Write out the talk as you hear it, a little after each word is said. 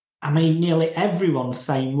I mean, nearly everyone's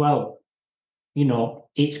saying, well,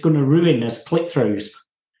 it's going to ruin us click-throughs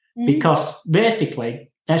because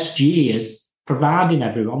basically SGE is providing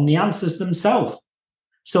everyone the answers themselves.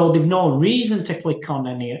 So they've no reason to click on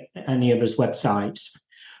any of us websites.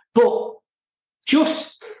 But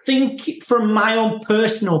just think from my own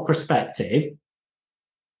personal perspective,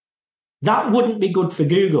 that wouldn't be good for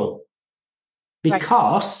Google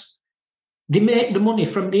because they make the money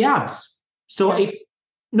from the ads. So if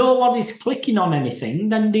nobody's clicking on anything,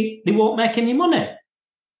 then they won't make any money.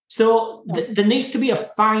 So there needs to be a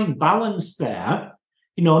fine balance there,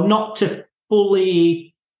 not to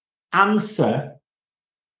fully answer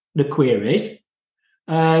the queries,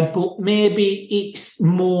 but maybe it's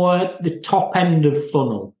more the top end of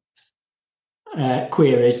funnel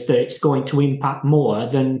queries that it's going to impact more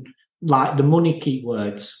than like the money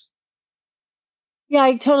keywords. Yeah,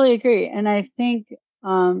 I totally agree. And I think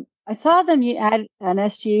I saw them add an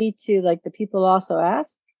SGE to like the people also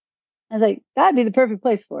ask. I was like, that'd be the perfect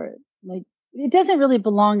place for it. Like, it doesn't really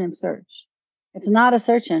belong in search. It's not a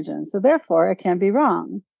search engine. So therefore it can be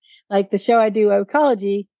wrong. Like the show I do,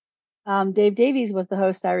 Ecology, Dave Davies was the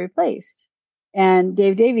host I replaced. And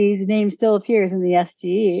Dave Davies' name still appears in the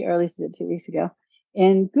SGE, or at least it did 2 weeks ago,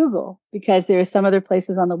 in Google, because there are some other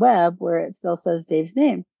places on the web where it still says Dave's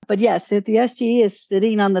name. But yes, if the SGE is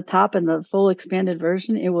sitting on the top in the full expanded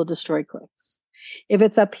version, it will destroy clicks. If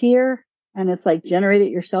it's up here and it's like generate it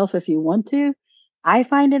yourself if you want to, I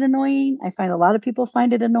find it annoying. I find a lot of people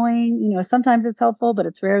find it annoying. Sometimes it's helpful, but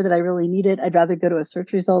it's rare that I really need it. I'd rather go to a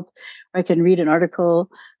search result where I can read an article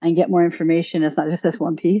and get more information. It's not just this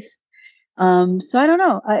one piece. So I don't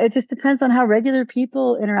know. It just depends on how regular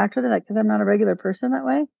people interact with it, because I'm not a regular person that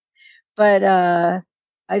way. But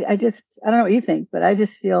I don't know what you think, but I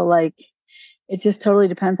just feel like it just totally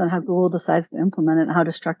depends on how Google decides to implement it and how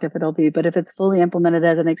destructive it'll be. But if it's fully implemented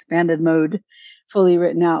as an expanded mode, fully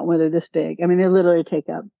written out, where they're this big, I mean, they literally take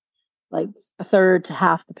up like a third to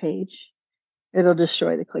half the page. It'll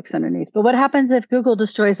destroy the clicks underneath. But what happens if Google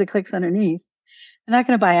destroys the clicks underneath? They're not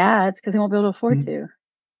going to buy ads because they won't be able to afford to,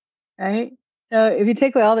 right? So if you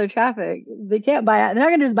take away all their traffic, they can't buy ads. They're not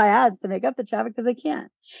going to just buy ads to make up the traffic because they can't.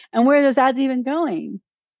 And where are those ads even going?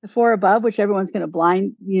 The 4 above, which everyone's going to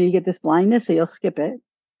blind, you get this blindness, so you'll skip it.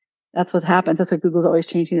 That's what happens. That's why Google's always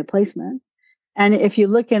changing the placement. And if you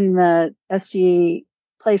look in the SGE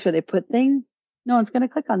place where they put things, no one's going to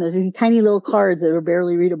click on those. These tiny little cards that are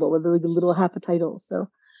barely readable with like a little half a title. So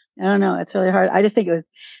I don't know. It's really hard. I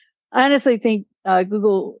honestly think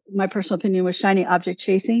Google, my personal opinion, was shiny object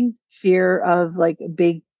chasing, fear of like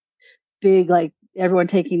big, like everyone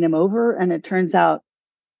taking them over. And it turns out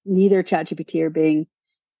neither ChatGPT or Bing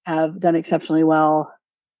have done exceptionally well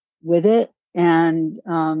with it. And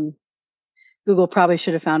Google probably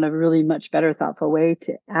should have found a really much better, thoughtful way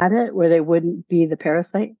to add it where they wouldn't be the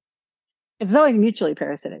parasite. It's always mutually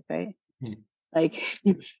parasitic, right? Like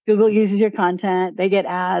Google uses your content, they get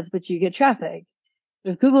ads, but you get traffic.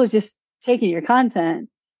 If Google is just taking your content,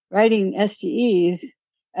 writing SGEs,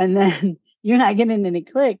 and then you're not getting any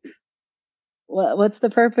clicks, what's the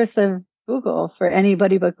purpose of Google for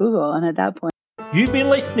anybody but Google? And at that point, you've been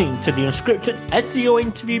listening to the Unscripted SEO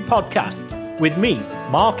Interview Podcast with me,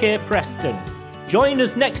 Mark A. Preston. Join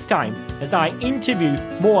us next time as I interview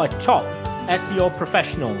more top SEO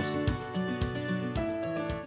professionals.